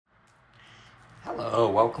Hello,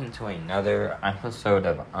 welcome to another episode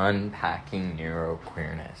of Unpacking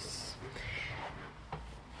Neuroqueerness.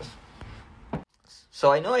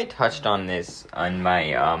 So I know I touched on this on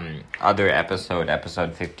my other episode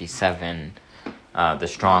 57, the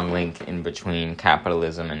strong link in between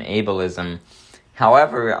capitalism and ableism.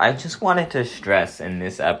 However, I just wanted to stress in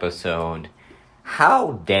this episode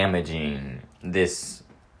how damaging this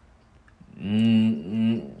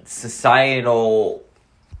societal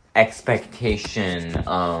expectation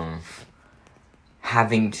of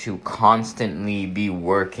having to constantly be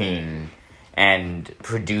working and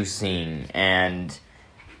producing, and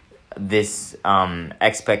this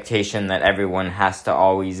expectation that everyone has to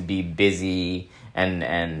always be busy and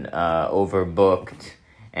overbooked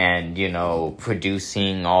and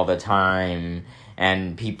producing all the time,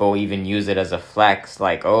 and people even use it as a flex,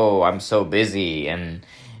 like, oh, I'm so busy, and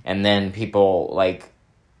then people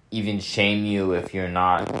even shame you if you're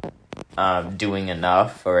not doing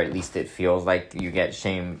enough, or at least it feels like you get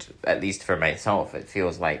shamed. At least for myself, it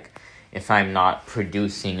feels like if I'm not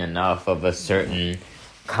producing enough of a certain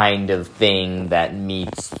kind of thing that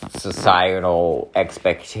meets societal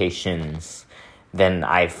expectations, then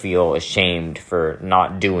I feel ashamed for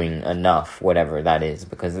not doing enough, whatever that is,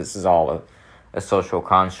 because this is all a social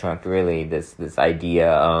construct, really, this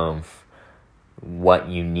idea of what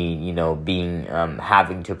you need, being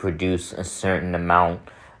having to produce a certain amount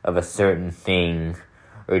of a certain thing,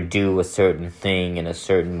 or do a certain thing in a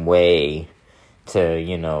certain way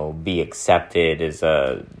to be accepted as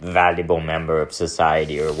a valuable member of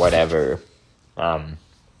society or whatever. I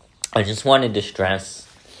just wanted to stress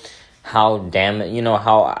how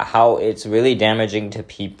how it's really damaging to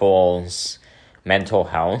people's mental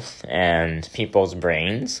health and people's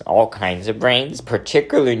brains, all kinds of brains,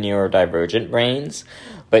 particularly neurodivergent brains,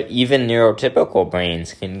 but even neurotypical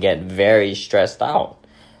brains can get very stressed out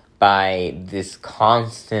by this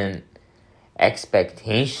constant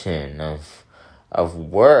expectation of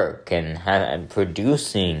work and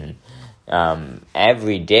producing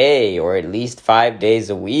every day, or at least 5 days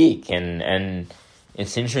a week. And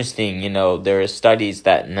it's interesting, there are studies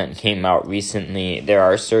that came out recently. There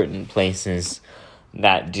are certain places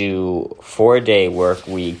that do 4-day work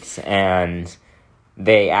weeks, and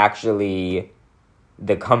the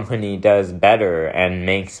company does better and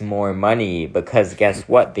makes more money because guess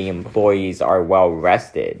what? The employees are well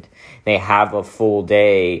rested. They have a full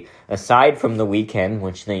day, aside from the weekend,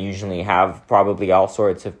 which they usually have probably all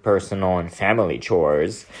sorts of personal and family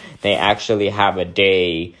chores. They actually have a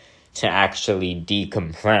day to actually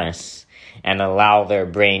decompress and allow their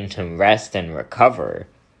brain to rest and recover.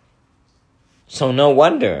 So no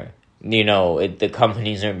wonder, the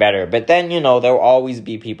companies are better. But then, there'll always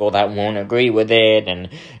be people that won't agree with it. And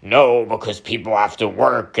no, because people have to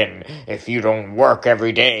work. And if you don't work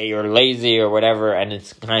every day, you're lazy or whatever. And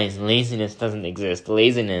guys, laziness doesn't exist.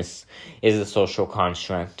 Laziness is a social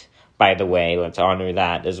construct, by the way. Let's honor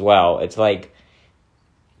that as well. It's like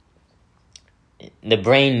the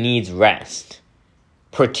brain needs rest.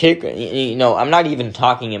 Particularly, I'm not even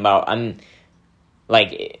talking about...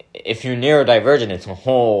 if you're neurodivergent, it's a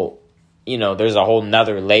whole, there's a whole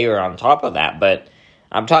nother layer on top of that. But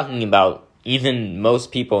I'm talking about even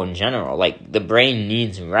most people in general. The brain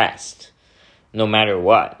needs rest, no matter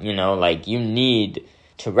what, you need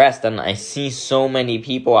to rest. And I see so many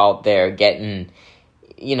people out there getting,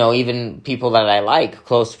 even people that I like,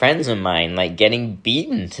 close friends of mine, getting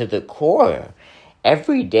beaten to the core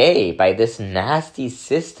every day by this nasty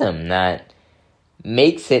system that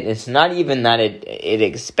makes it's not even that it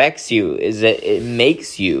expects you, is that it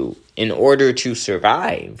makes you, in order to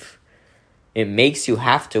survive, it makes you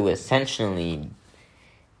have to essentially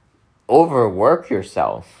overwork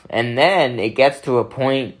yourself. And then it gets to a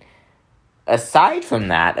point, aside from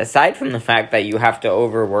the fact that you have to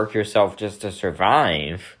overwork yourself just to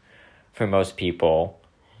survive, for most people,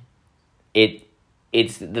 there's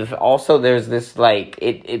this,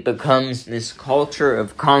 it becomes this culture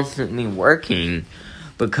of constantly working,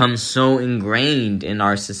 becomes so ingrained in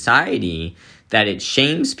our society that it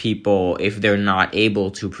shames people if they're not able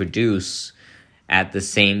to produce at the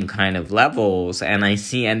same kind of levels. And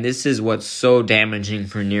this is what's so damaging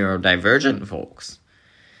for neurodivergent folks.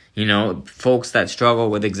 Folks that struggle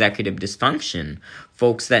with executive dysfunction,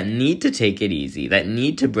 folks that need to take it easy, that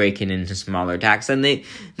need to break it into smaller tasks, and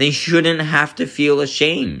they shouldn't have to feel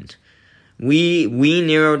ashamed. We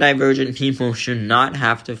neurodivergent people should not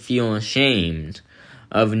have to feel ashamed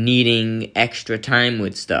of needing extra time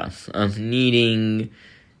with stuff, of needing,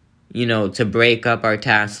 to break up our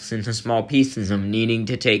tasks into small pieces, of needing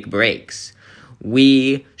to take breaks.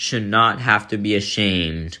 We should not have to be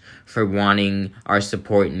ashamed for wanting our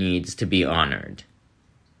support needs to be honored.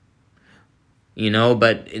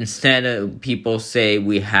 But instead of people say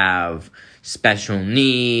we have special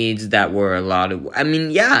needs that were a lot of...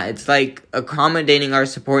 it's like accommodating our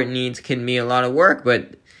support needs can be a lot of work,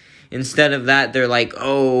 but instead of that, they're like,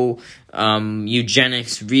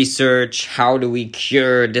 eugenics research, how do we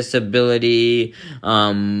cure disability,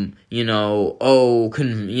 ABA,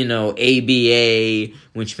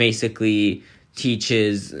 which basically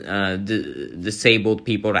teaches disabled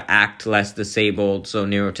people to act less disabled, so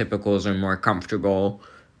neurotypicals are more comfortable.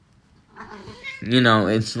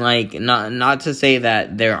 It's like, not to say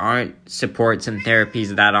that there aren't supports and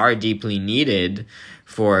therapies that are deeply needed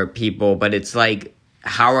for people, but it's like,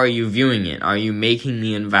 how are you viewing it? Are you making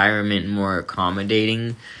the environment more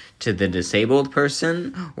accommodating to the disabled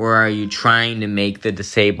person, or are you trying to make the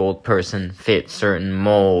disabled person fit certain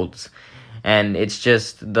molds? And it's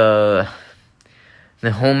just the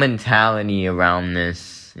whole mentality around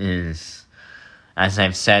this is, as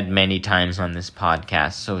I've said many times on this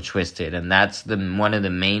podcast, so twisted. And that's one of the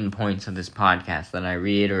main points of this podcast that I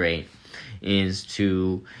reiterate, is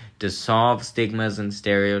to dissolve stigmas and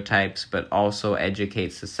stereotypes, but also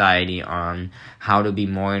educate society on how to be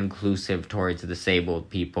more inclusive towards disabled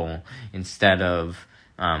people, instead of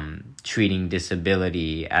treating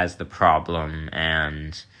disability as the problem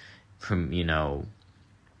and,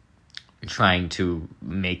 trying to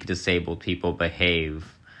make disabled people behave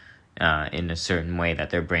in a certain way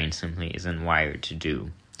that their brain simply isn't wired to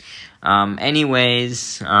do.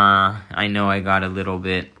 Anyways, I know I got a little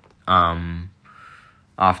bit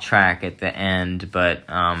off track at the end, but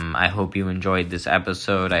I hope you enjoyed this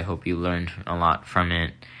episode. I hope you learned a lot from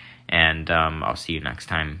it, and I'll see you next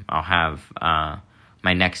time. I'll have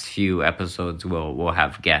my next few episodes will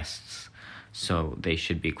have guests, so they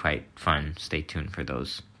should be quite fun. Stay tuned for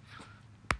those.